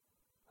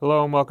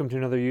Hello and welcome to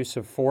another Use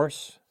of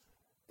Force.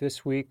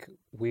 This week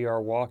we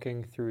are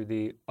walking through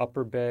the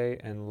Upper Bay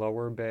and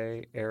Lower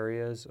Bay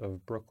areas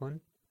of Brooklyn.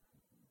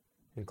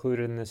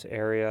 Included in this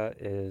area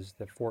is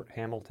the Fort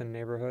Hamilton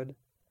neighborhood,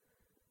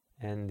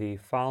 and the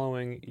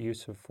following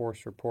Use of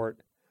Force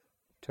report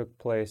took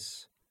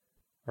place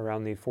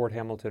around the Fort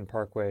Hamilton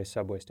Parkway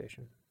subway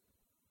station.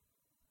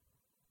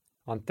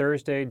 On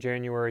Thursday,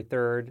 January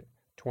 3rd,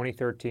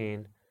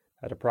 2013,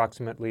 at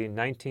approximately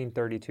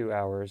 1932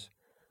 hours,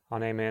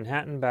 on a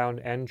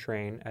Manhattan-bound N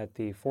train at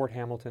the Fort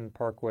Hamilton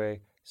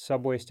Parkway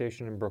subway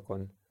station in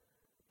Brooklyn,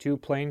 two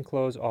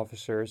plainclothes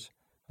officers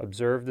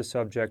observed the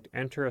subject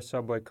enter a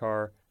subway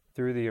car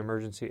through the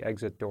emergency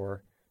exit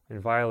door in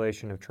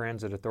violation of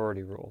transit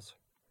authority rules.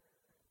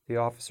 The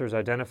officers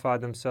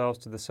identified themselves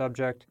to the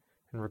subject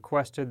and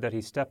requested that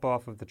he step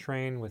off of the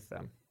train with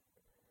them.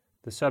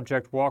 The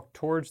subject walked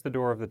towards the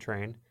door of the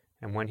train,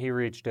 and when he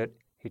reached it,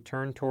 he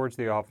turned towards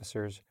the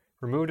officers,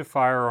 removed a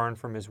firearm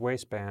from his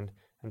waistband,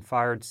 and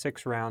fired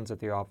 6 rounds at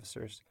the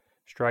officers,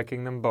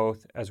 striking them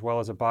both as well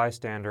as a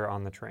bystander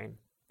on the train.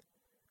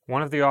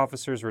 One of the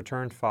officers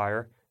returned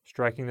fire,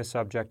 striking the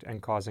subject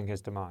and causing his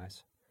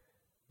demise.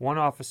 One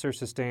officer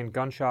sustained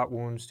gunshot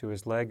wounds to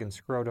his leg and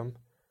scrotum.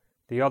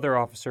 The other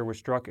officer was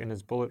struck in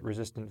his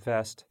bullet-resistant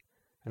vest,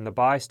 and the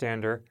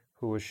bystander,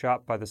 who was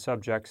shot by the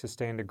subject,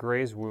 sustained a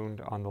graze wound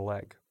on the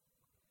leg.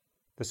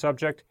 The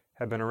subject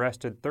had been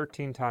arrested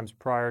 13 times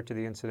prior to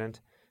the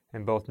incident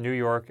in both New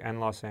York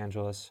and Los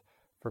Angeles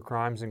for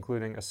crimes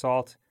including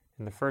assault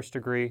in the first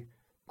degree,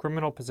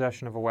 criminal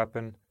possession of a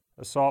weapon,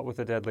 assault with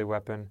a deadly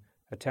weapon,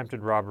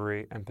 attempted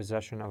robbery, and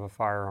possession of a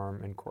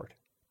firearm in court.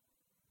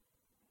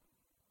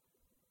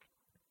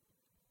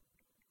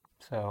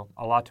 So,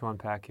 a lot to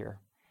unpack here.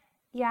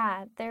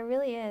 Yeah, there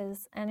really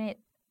is. And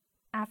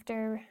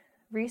after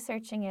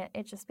researching it,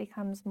 it just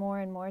becomes more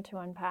and more to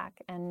unpack.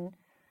 And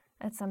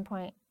at some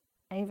point,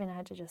 I even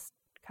had to just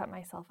cut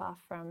myself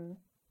off from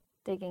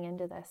digging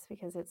into this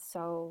because it's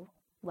so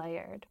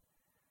layered.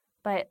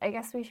 But I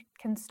guess we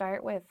can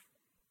start with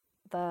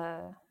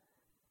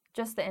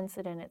just the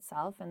incident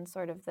itself and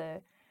sort of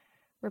the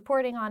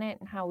reporting on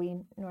it and how we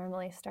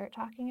normally start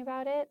talking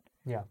about it.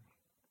 Yeah.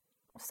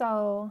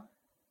 So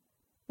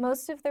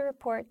most of the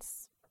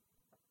reports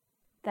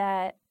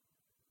that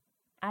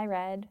I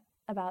read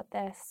about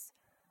this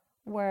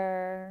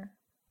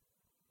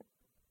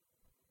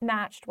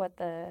matched what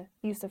the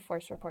use of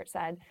force report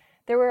said.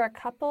 There were a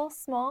couple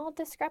small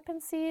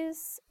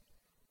discrepancies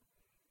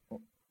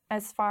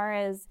as far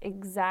as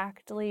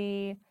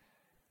exactly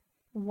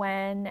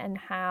when and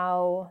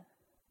how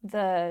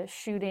the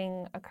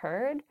shooting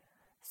occurred.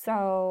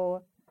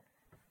 So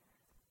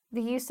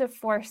the use of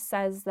force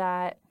says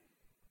that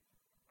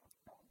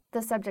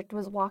the subject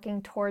was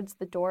walking towards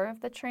the door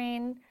of the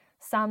train.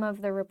 Some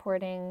of the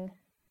reporting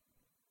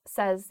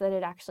says that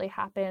it actually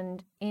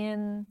happened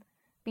in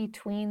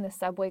between the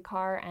subway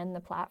car and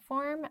the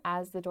platform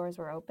as the doors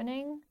were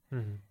opening.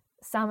 Mm-hmm.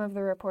 Some of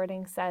the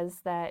reporting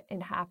says that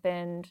it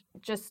happened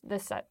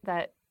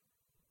that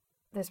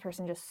this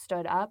person just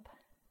stood up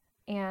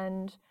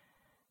and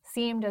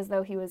seemed as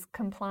though he was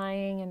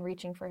complying and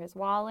reaching for his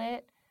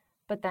wallet,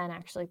 but then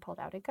actually pulled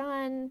out a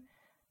gun.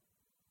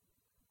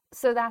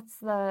 So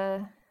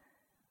there's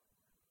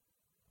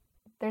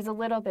a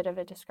little bit of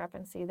a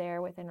discrepancy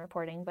there within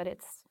reporting, but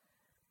it's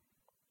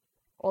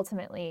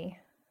ultimately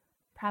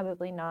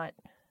probably not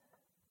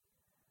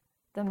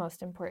the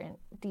most important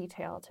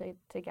detail to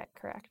get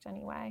correct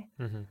anyway.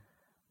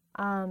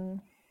 Mm-hmm.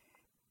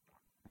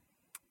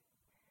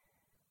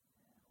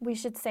 We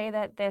should say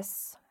that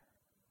this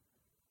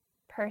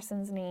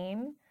person's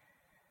name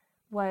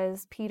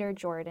was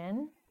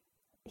PeterJourdan.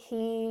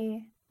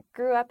 He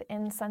grew up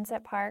in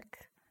Sunset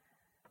Park,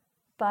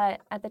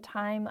 but at the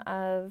time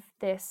of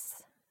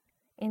this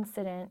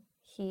incident,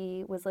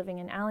 he was living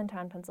in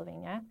Allentown,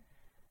 Pennsylvania,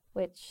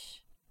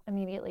 which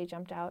immediately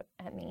jumped out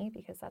at me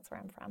because that's where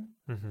I'm from.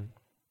 Mm-hmm.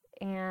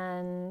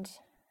 And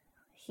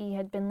he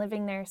had been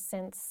living there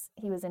since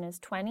he was in his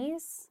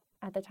 20s.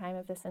 At the time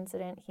of this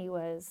incident, he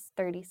was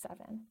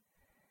 37.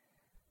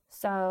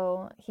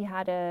 So he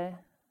had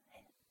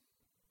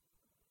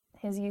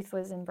his youth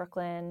was in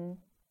Brooklyn.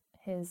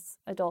 His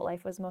adult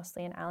life was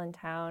mostly in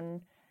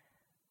Allentown,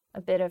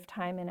 a bit of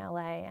time in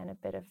LA, and a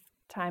bit of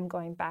time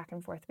going back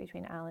and forth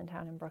between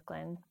Allentown and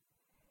Brooklyn.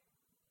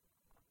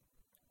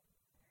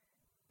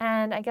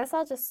 And I guess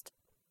I'll just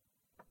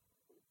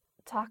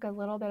talk a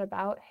little bit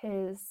about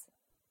his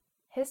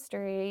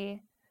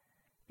history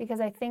because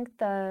I think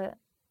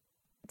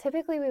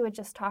typically we would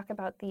just talk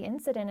about the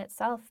incident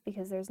itself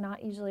because there's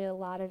not usually a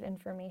lot of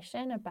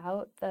information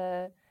about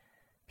the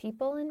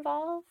people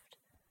involved.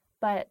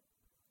 But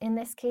in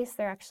this case,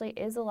 there actually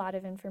is a lot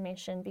of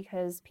information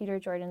because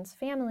PeterJourdan's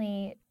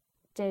family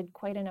did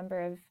quite a number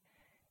of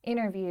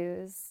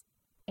interviews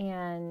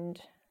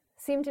and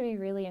seemed to be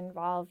really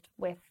involved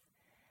with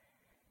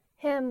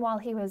him while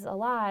he was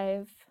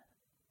alive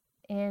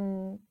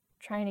in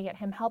trying to get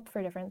him help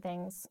for different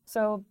things.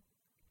 So,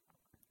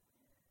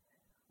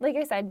 like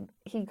I said,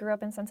 he grew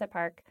up in Sunset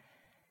Park.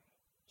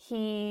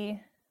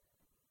 He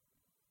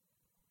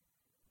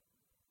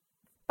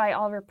by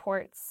all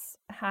reports,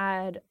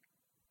 had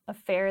a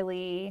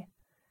fairly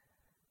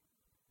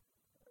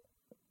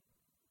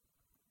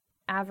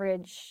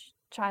average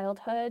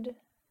childhood,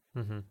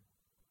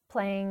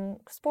 playing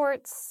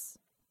sports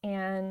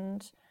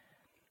and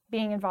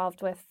being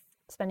involved with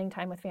spending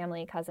time with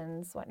family,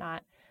 cousins,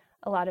 whatnot.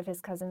 A lot of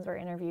his cousins were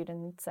interviewed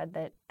and said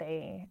that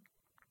they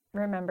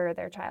remember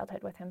their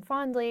childhood with him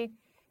fondly.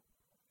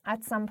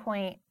 At some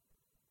point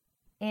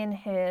in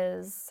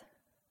his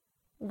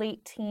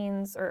late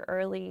teens or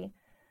early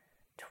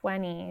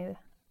 20s,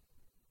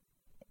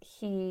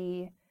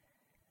 he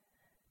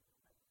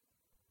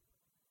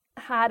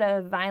had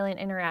a violent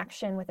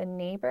interaction with a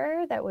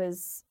neighbor that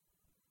was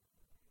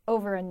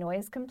over a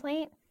noise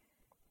complaint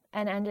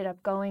and ended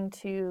up going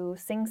to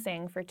Sing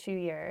Sing for 2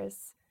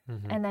 years.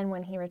 And then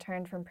when he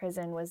returned from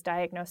prison, was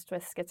diagnosed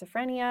with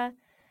schizophrenia.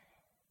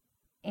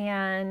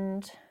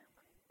 And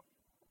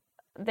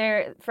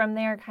from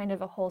there, kind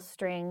of a whole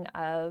string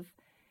of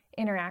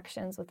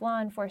interactions with law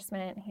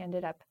enforcement. He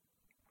ended up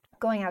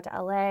going out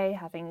to LA,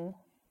 having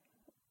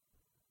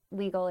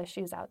legal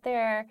issues out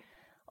there,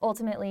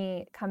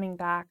 ultimately coming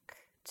back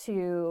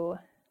to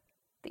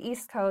the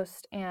East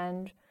Coast,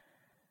 and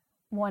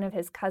one of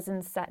his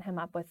cousins set him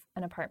up with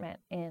an apartment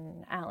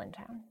in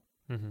Allentown.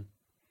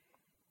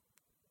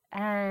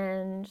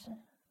 And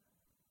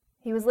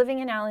he was living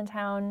in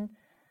Allentown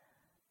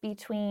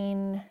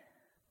between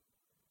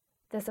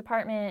this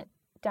apartment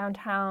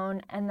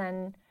downtown and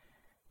then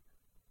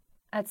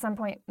at some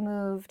point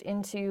moved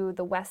into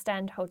the West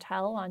End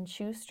Hotel on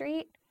Chew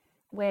Street,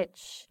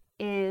 which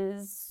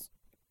is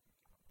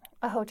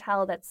a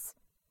hotel that's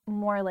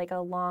more like a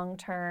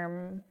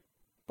long-term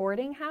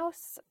boarding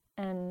house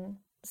and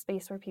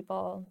space where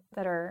people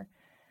that are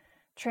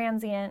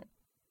transient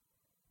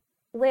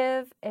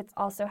live. It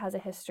also has a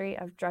history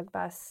of drug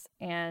busts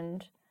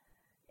and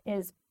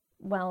is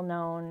well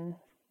known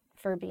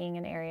for being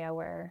an area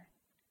where,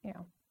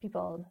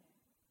 people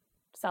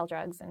sell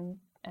drugs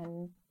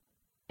and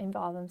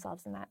involve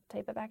themselves in that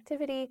type of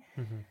activity.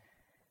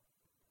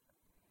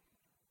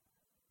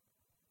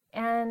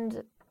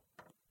 And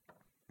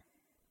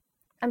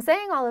I'm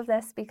saying all of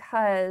this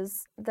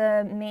because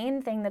the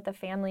main thing that the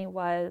family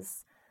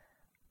was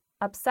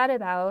upset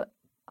about,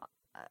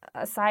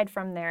 aside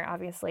from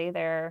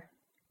their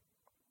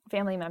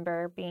family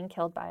member being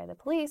killed by the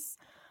police,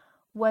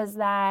 was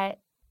that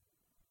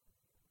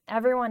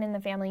everyone in the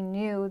family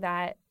knew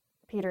that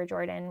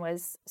PeterJourdan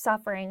was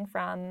suffering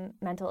from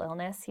mental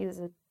illness. He was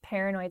a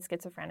paranoid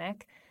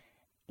schizophrenic.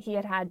 He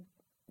had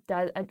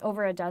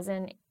over a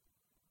dozen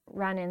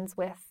run-ins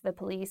with the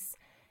police,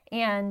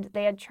 and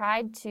they had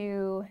tried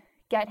to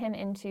get him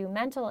into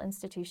mental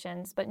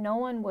institutions, but no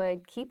one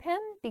would keep him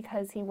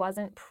because he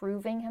wasn't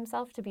proving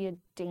himself to be a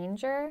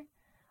danger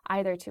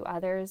either to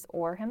others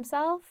or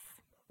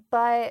himself.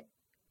 But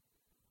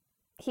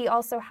he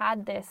also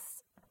had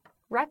this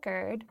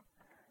record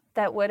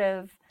that would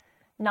have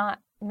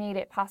not made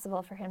it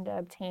possible for him to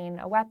obtain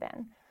a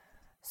weapon.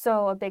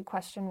 So a big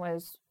question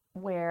was,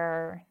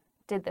 where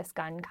did this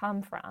gun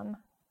come from?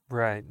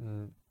 Right.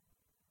 And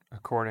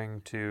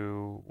according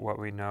to what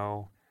we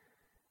know,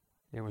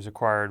 it was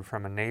acquired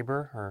from a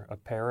neighbor or a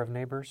pair of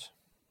neighbors?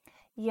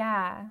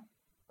 Yeah.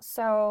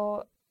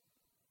 So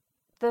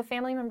the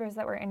family members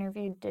that were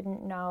interviewed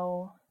didn't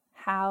know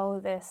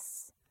how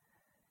this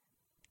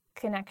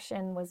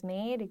connection was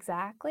made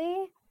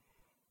exactly,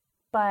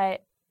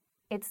 but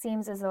it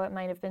seems as though it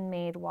might have been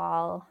made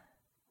while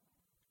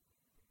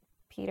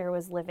Peter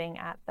was living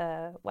at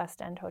the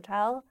West End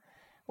Hotel,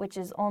 which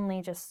is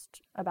only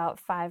just about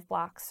 5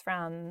 blocks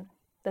from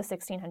the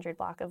 1600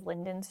 block of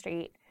Linden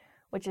Street,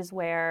 which is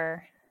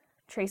where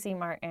Tracy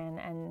Martin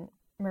and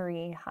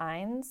Marie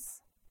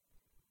Hines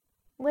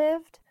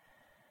lived.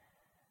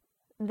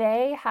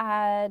 They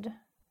had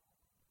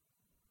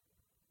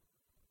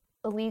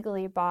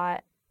illegally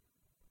bought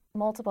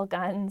multiple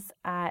guns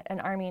at an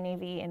Army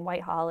Navy in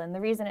Whitehall, and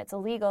the reason it's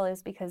illegal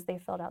is because they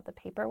filled out the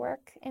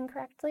paperwork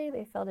incorrectly.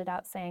 They filled it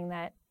out saying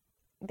that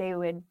they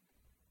would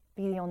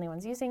be the only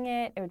ones using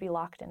it. It would be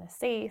locked in a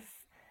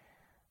safe.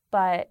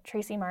 But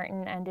Tracy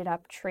Martin ended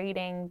up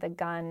trading the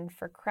gun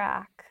for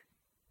crack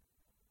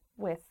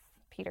with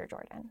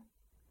PeterJourdan.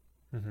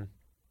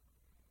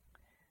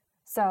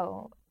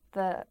 So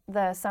the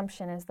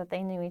assumption is that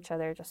they knew each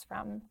other just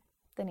from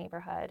the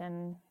neighborhood,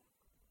 and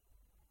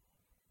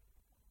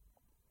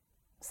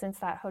since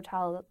that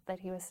hotel that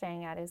he was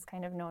staying at is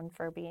kind of known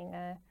for being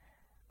a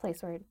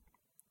place where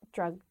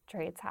drug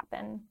trades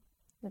happen,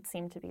 it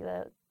seemed to be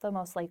the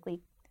most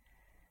likely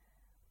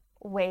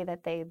way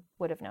that they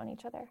would have known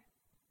each other.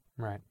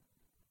 Right.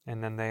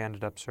 And then they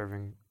ended up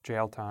serving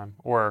jail time,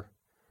 or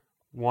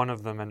one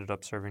of them ended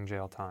up serving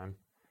jail time,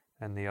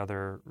 and the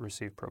other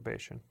received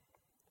probation.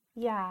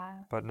 Yeah.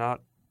 But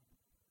not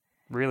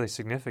really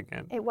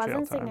significant. It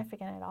wasn't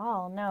significant at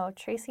all. No,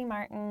 Tracy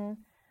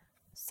Martin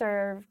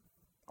served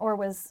or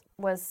was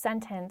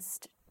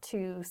sentenced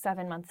to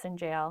 7 months in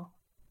jail.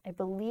 I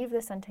believe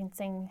the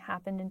sentencing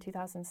happened in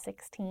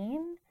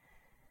 2016,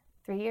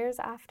 3 years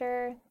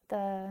after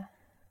the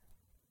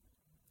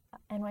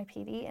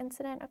NYPD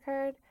incident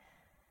occurred.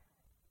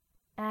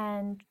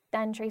 And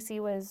then Tracy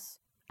was,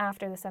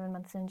 after the 7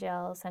 months in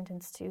jail,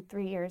 sentenced to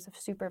 3 years of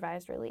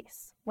supervised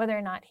release. Whether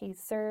or not he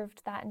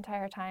served that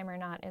entire time or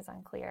not is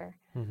unclear.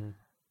 Mm-hmm.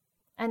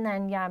 And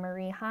then,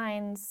 Marie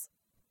Hines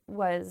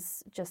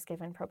was just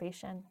given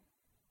probation.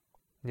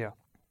 Yeah.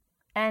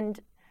 And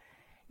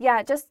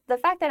just the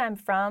fact that I'm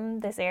from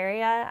this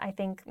area, I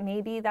think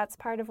maybe that's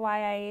part of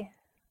why I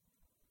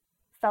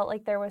felt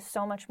like there was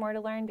so much more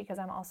to learn, because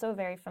I'm also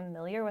very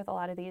familiar with a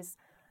lot of these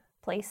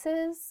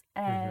places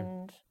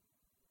and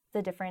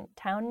the different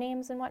town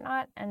names and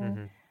whatnot.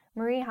 And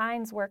Marie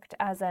Hines worked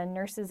as a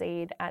nurse's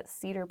aide at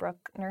Cedar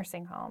Brook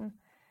Nursing Home,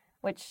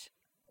 which,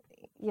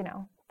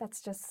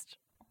 that's just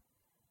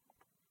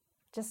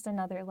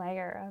another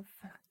layer of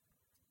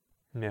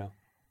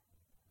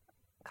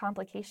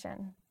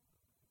complication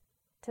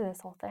to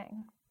this whole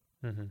thing.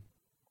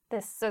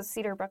 So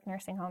Cedar Brook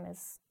Nursing Home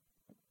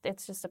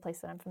it's just a place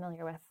that I'm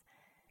familiar with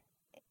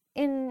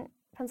in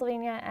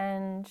Pennsylvania.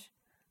 And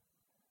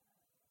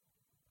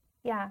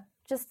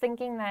just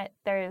thinking that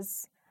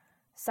there's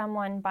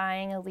someone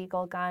buying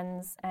illegal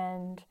guns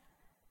and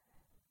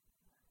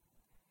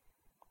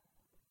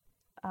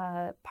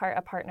a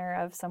partner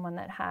of someone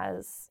that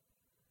has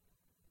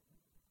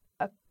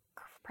a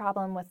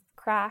problem with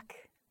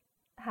crack,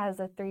 has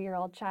a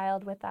 3-year-old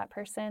child with that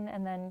person,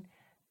 and then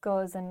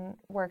goes and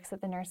works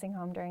at the nursing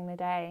home during the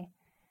day.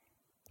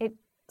 It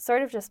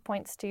sort of just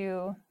points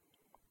to,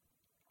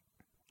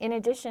 in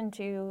addition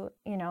to,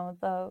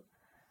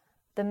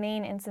 the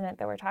main incident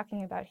that we're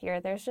talking about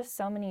here, there's just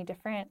so many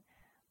different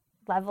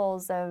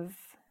levels of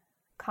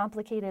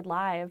complicated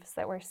lives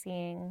that we're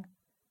seeing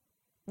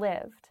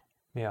lived.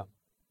 Yeah.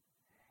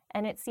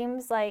 And it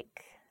seems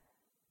like,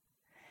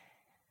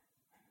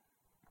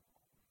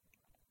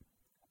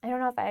 I don't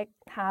know if I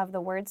have the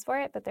words for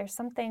it, but there's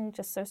something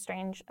just so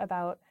strange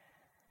about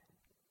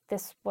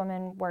this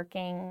woman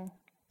working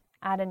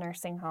at a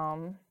nursing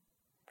home,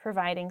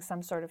 providing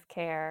some sort of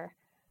care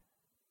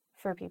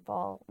for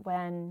people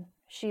when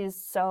she's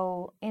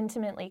so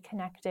intimately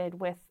connected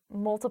with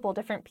multiple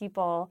different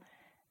people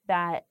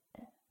that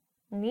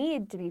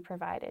need to be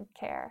provided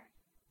care.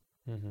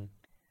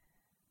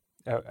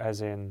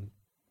 As in,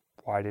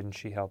 why didn't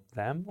she help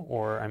them?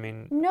 Or, I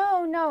mean...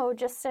 No,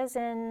 just as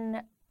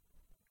in,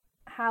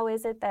 how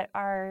is it that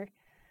our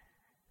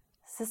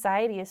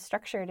society is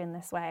structured in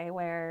this way,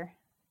 where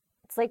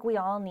it's like we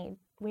all need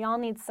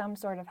some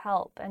sort of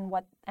help, and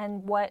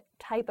what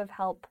type of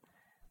help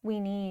we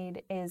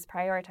need is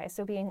prioritized.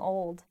 So being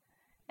old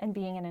and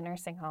being in a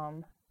nursing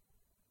home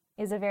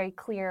is a very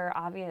clear,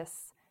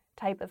 obvious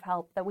type of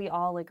help that we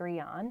all agree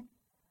on.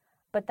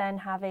 But then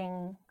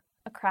having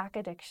a crack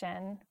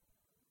addiction,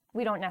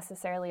 we don't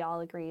necessarily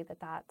all agree that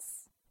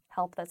that's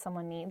help that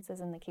someone needs, as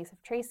in the case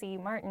of Tracy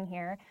Martin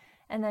here.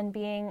 And then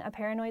being a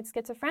paranoid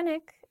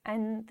schizophrenic,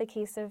 in the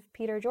case of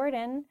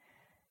PeterJourdan,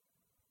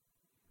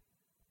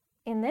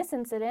 in this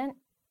incident,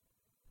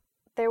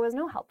 there was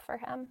no help for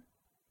him.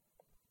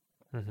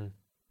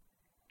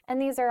 And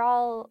these are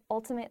all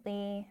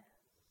ultimately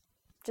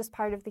just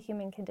part of the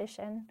human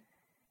condition.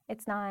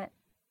 It's not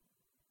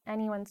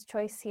anyone's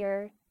choice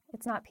here.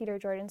 It's not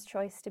PeterJourdan's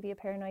choice to be a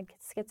paranoid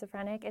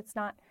schizophrenic. It's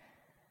not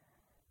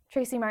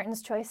Tracy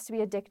Martin's choice to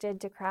be addicted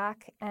to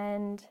crack.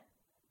 And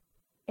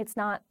it's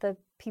not the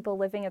people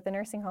living at the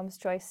nursing home's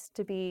choice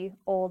to be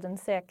old and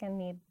sick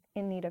and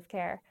in need of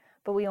care.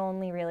 But we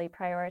only really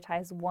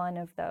prioritize one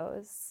of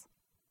those.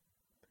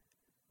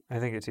 I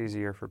think it's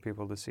easier for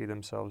people to see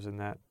themselves in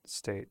that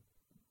state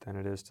than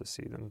it is to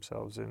see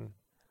themselves in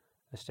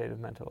a state of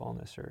mental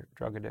illness or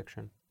drug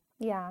addiction.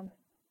 Yeah.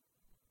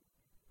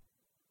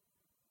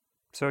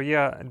 So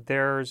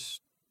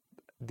there's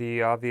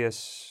the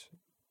obvious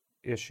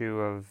issue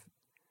of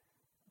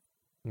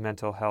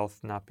mental health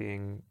not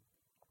being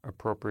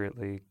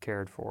appropriately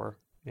cared for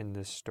in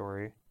this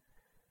story,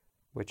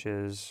 which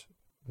is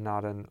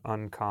not an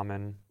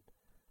uncommon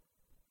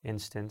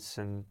instance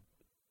in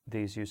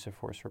these use of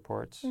force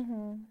reports.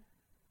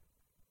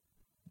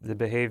 The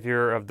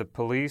behavior of the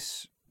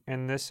police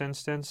in this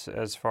instance,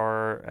 as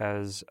far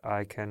as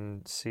I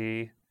can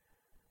see,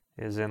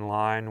 is in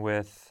line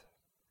with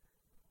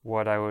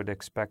what I would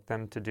expect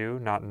them to do,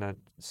 not in a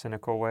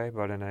cynical way,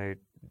 but in a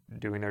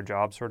doing their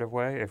job sort of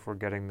way, if we're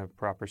getting the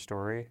proper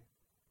story.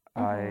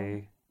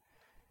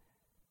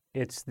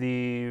 It's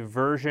the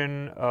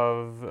version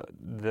of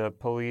the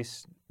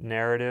police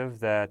narrative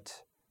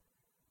that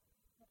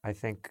I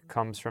think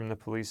comes from the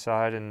police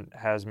side and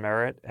has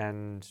merit,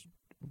 and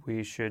we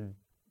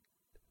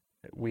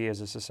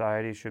as a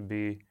society should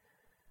be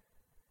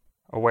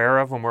aware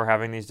of when we're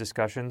having these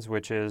discussions,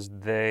 which is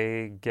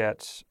they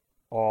get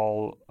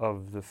all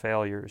of the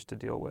failures to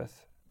deal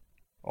with,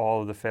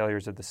 all of the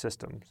failures of the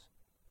systems,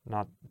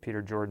 not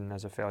PeterJourdan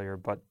as a failure,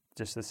 but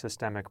just the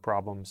systemic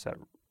problems that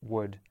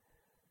would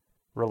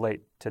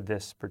relate to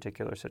this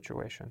particular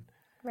situation.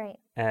 Right.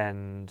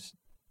 And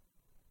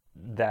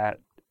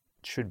that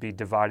should be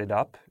divided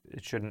up.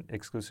 It shouldn't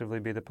exclusively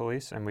be the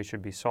police, and we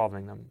should be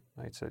solving them.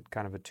 It's a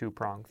kind of a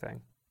two-pronged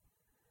thing,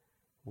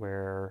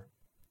 where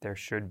there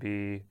should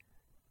be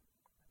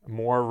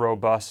more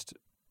robust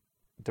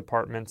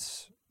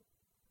departments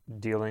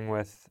dealing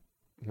with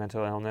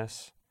mental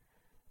illness,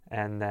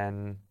 and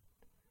then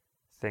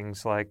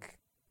things like,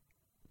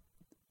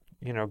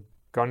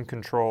 gun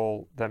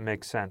control that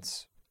makes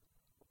sense.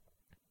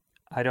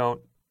 I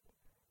don't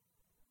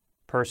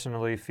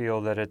personally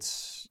feel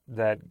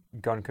that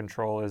gun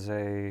control is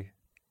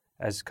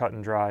as cut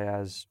and dry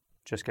as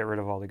just get rid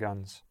of all the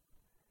guns.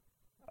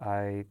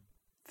 I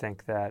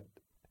think that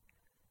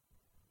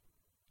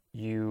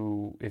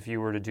if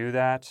you were to do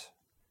that,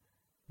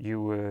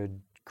 you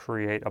would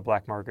create a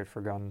black market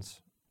for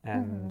guns,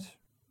 and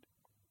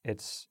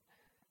it's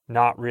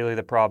not really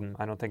the problem.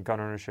 I don't think gun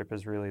ownership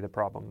is really the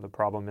problem. The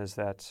problem is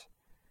that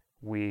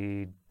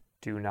we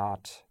do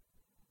not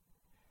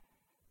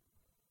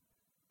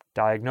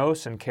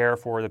diagnose and care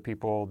for the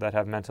people that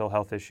have mental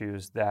health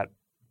issues that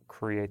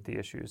create the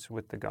issues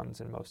with the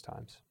guns in most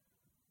times.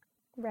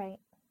 Right.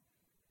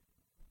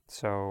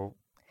 So.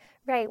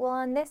 Right. Well,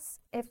 on this,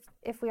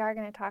 if we are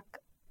going to talk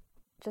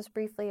just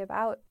briefly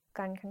about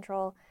gun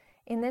control,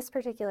 in this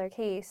particular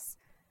case,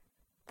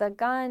 the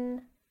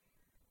gun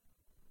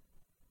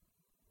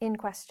in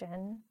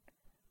question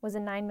was a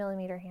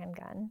 9mm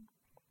handgun.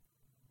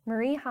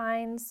 Marie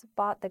Hines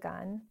bought the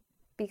gun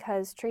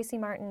because Tracy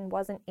Martin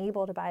wasn't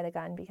able to buy the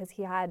gun because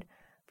he had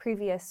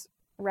previous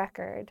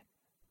record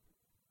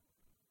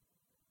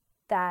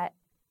that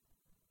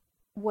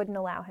wouldn't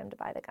allow him to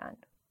buy the gun.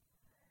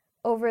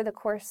 Over the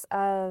course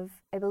of,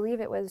 I believe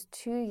it was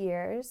 2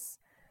 years,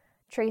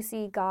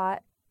 Tracy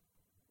got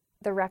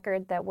the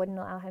record that wouldn't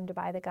allow him to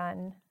buy the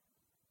gun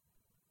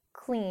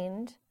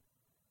cleaned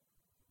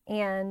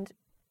and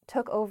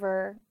took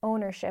over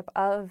ownership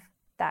of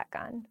that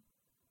gun.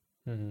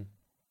 Mm-hmm.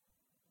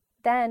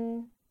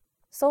 Then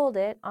sold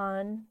it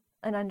on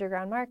an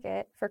underground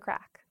market for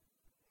crack.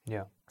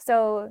 Yeah.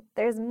 So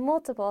there's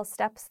multiple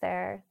steps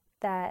there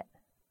that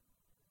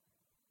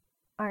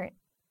aren't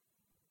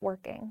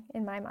working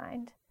in my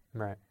mind.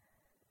 Right.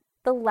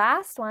 The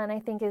last one, I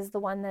think, is the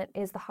one that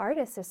is the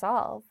hardest to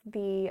solve,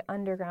 the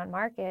underground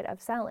market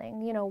of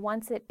selling.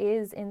 Once it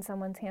is in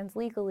someone's hands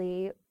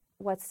legally,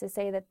 what's to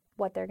say that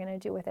what they're going to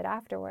do with it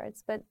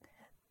afterwards? But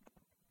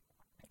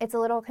it's a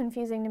little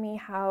confusing to me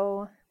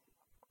how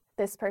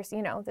this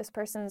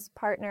person's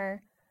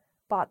partner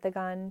bought the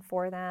gun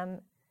for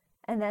them,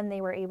 and then they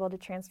were able to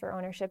transfer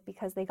ownership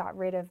because they got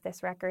rid of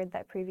this record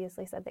that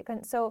previously said they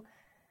couldn't. So,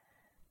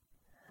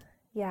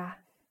 yeah,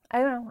 I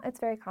don't know. It's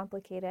very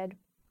complicated.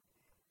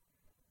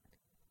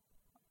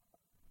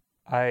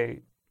 I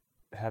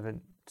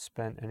haven't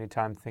spent any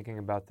time thinking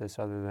about this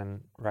other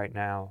than right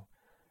now,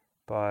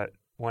 but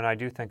when I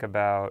do think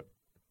about,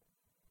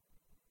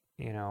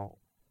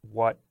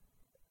 what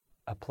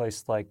a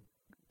place like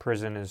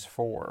prison is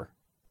for,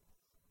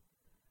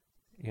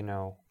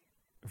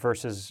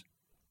 versus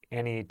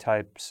any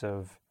types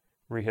of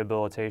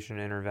rehabilitation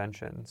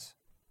interventions,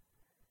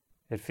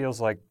 it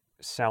feels like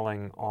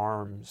selling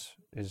arms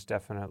is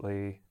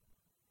definitely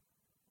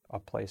a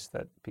place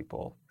that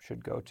people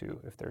should go to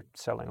if they're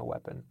selling a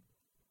weapon.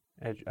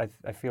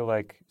 I feel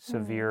like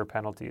severe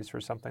penalties for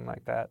something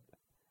like that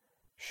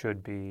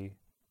should be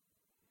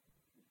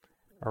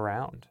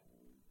around.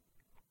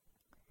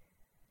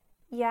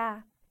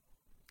 Yeah.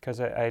 Because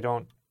I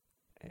don't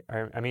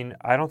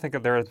think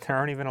that there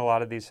aren't even a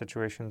lot of these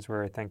situations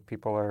where I think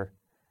people are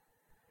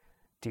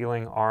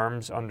dealing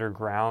arms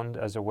underground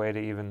as a way to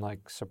even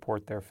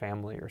support their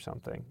family or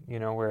something,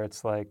 where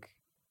it's like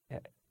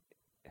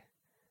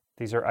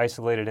these are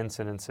isolated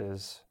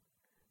incidences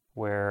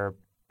where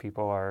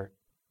people are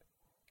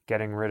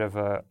getting rid of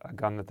a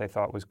gun that they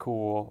thought was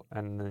cool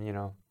and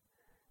then,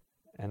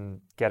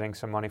 and getting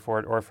some money for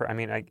it. Or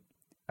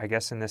I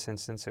guess in this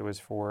instance it was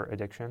for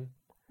addiction.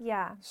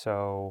 Yeah.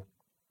 So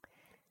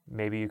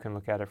maybe you can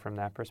look at it from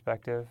that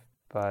perspective,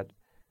 but.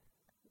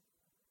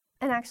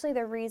 And actually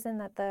the reason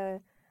that the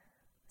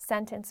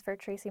sentence for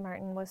Tracy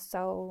Martin was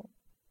so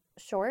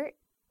short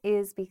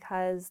is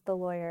because the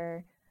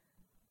lawyer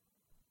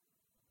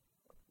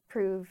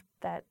proved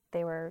that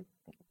they were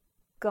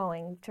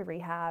going to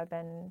rehab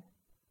and,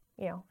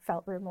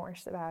 felt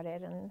remorse about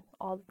it and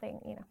all the things,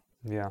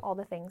 all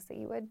the things that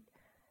you would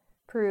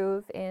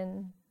prove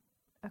in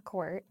a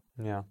court.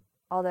 Yeah.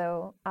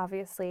 Although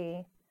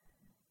obviously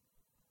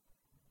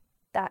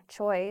that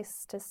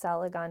choice to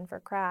sell a gun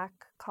for crack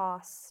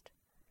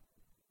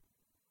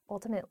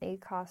ultimately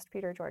cost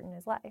PeterJourdan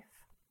his life.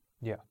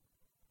 Yeah.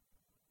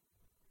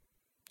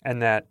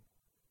 And that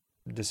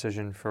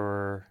decision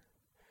for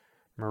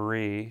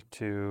Marie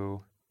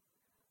to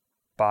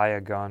buy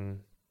a gun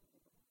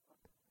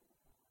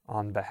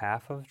on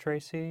behalf of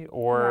Tracy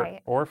or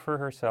for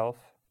herself.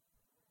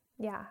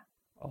 Yeah.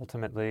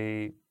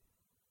 Ultimately,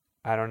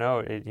 I don't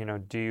know,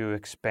 do you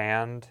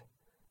expand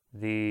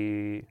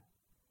the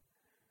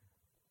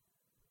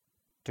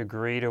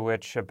degree to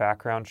which a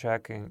background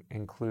check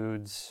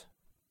includes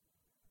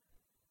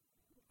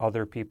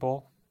other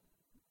people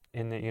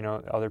in the,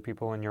 other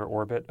people in your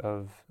orbit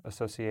of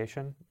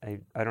association?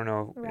 I don't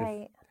know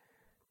right.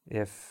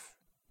 if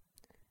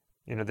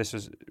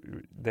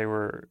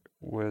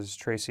was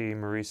Tracy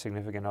Marie's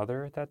significant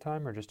other at that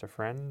time, or just a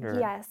friend? Or?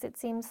 Yes, it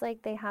seems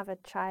like they have a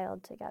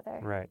child together.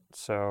 Right.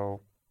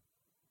 So,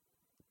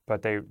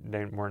 but they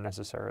weren't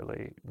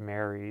necessarily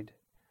married.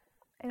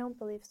 I don't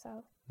believe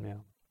so. Yeah.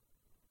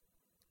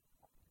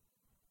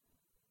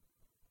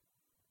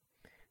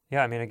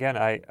 Yeah, I mean, again,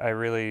 I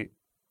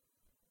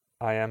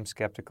am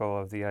skeptical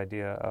of the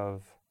idea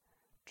of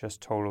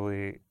just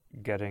totally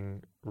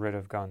getting rid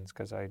of guns,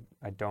 because I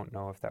don't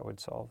know if that would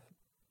solve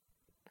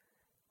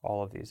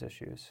all of these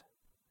issues.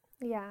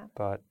 Yeah.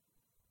 But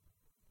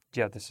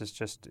yeah, this is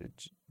just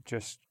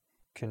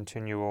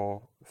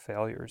continual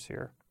failures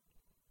here.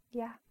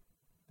 Yeah.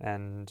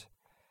 And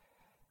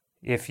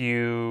if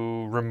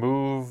you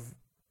remove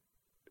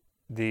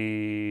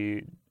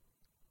the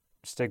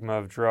stigma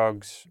of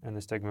drugs and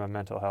the stigma of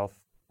mental health,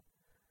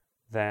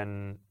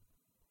 then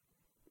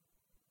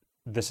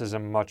this is a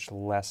much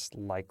less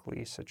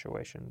likely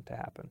situation to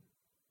happen.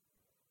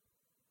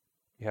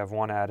 You have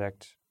one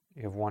addict,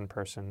 you have one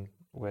person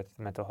with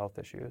mental health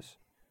issues,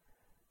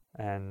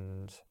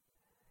 and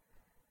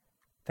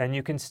then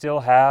you can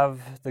still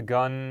have the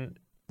gun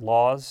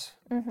laws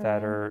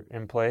that are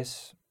in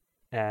place,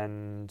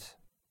 and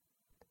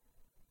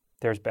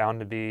there's bound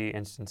to be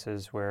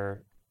instances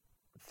where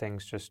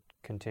things just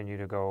continue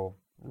to go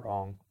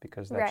wrong,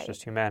 because that's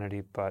just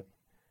humanity. But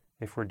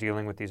if we're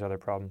dealing with these other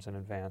problems in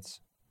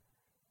advance,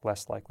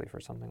 less likely for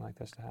something like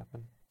this to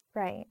happen.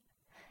 Right.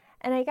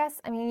 And I guess,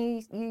 I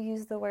mean, you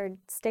use the word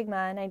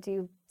stigma, and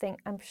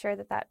I'm sure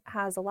that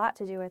has a lot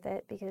to do with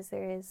it, because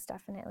there is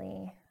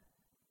definitely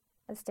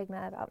a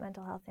stigma about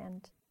mental health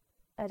and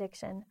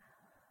addiction.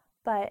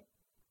 But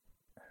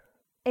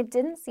it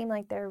didn't seem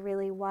like there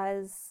really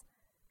was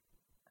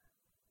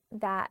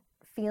that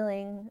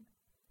feeling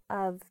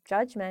of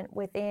judgment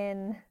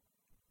within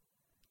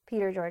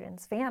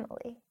PeterJourdan's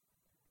family.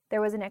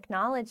 There was an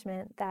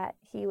acknowledgement that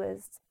he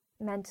was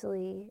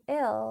mentally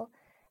ill,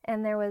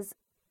 and there was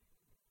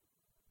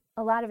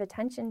a lot of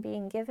attention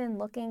being given,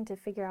 looking to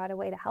figure out a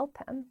way to help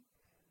him.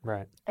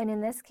 Right. And in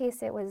this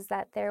case, it was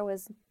that there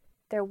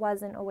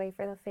wasn't a way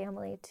for the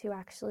family to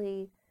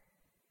actually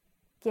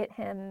get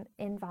him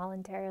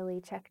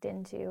involuntarily checked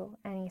into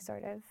any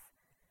sort of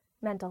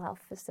mental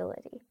health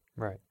facility.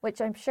 Right. Which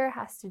I'm sure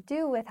has to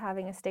do with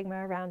having a stigma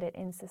around it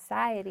in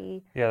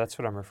society. Yeah, that's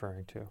what I'm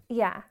referring to.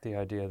 Yeah. The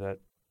idea that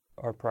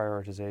our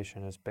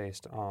prioritization is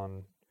based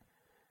on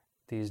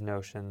these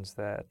notions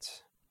that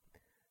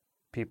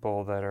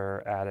people that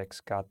are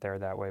addicts got there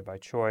that way by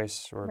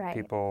choice, or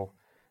people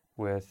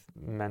with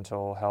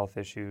mental health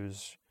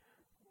issues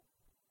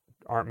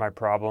aren't my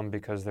problem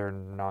because they're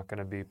not going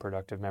to be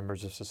productive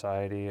members of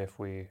society if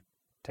we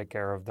take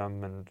care of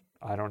them, and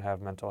I don't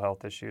have mental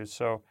health issues.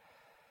 So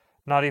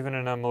not even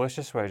in a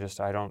malicious way,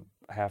 just I don't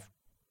have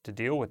to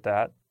deal with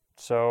that.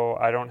 So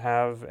I don't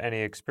have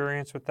any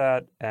experience with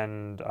that,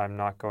 and I'm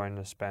not going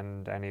to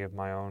spend any of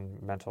my own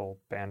mental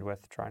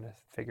bandwidth trying to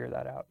figure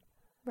that out.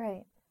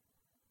 Right.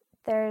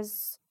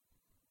 There's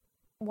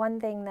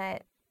one thing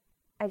that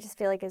I just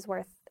feel like is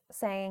worth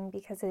saying,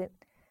 because it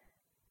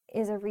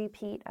is a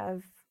repeat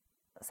of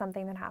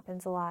something that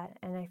happens a lot,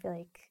 and I feel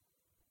like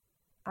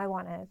I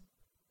want to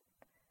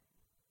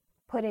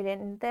put it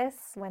in this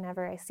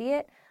whenever I see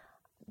it.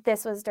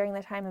 This was during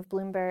the time of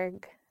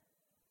Bloomberg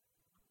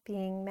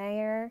being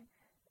mayor,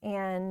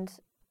 and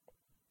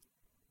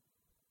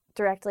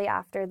directly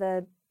after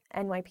the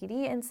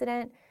NYPD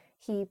incident,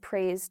 he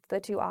praised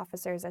the two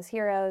officers as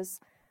heroes.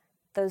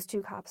 Those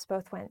two cops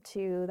both went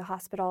to the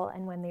hospital,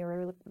 and when they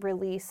were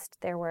released,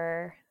 there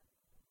were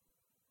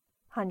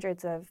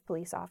hundreds of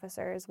police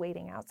officers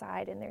waiting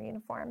outside in their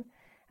uniform,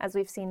 as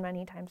we've seen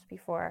many times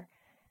before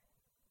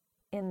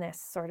in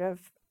this sort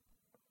of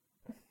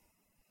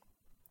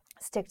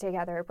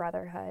stick-together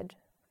brotherhood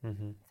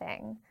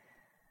thing.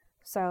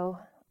 So,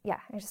 yeah,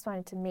 I just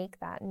wanted to make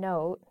that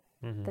note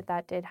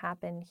that did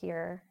happen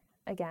here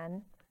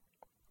again.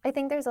 I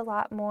think there's a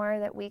lot more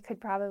that we could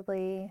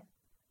probably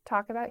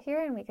talk about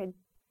here, and we could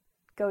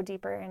go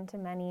deeper into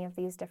many of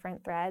these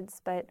different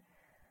threads, but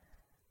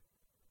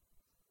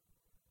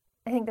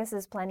I think this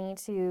is plenty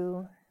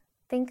to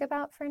think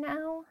about for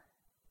now.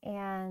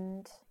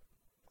 And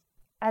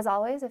as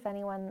always, if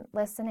anyone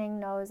listening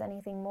knows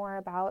anything more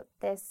about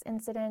this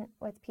incident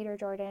with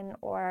PeterJourdan,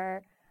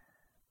 or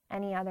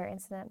any other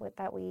incident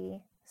that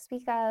we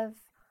speak of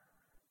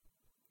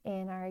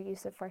in our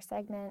use of force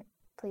segment,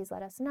 please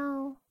let us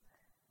know.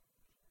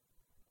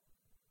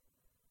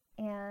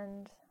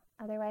 And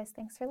otherwise,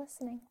 thanks for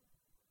listening.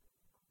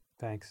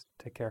 Thanks.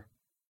 Take care.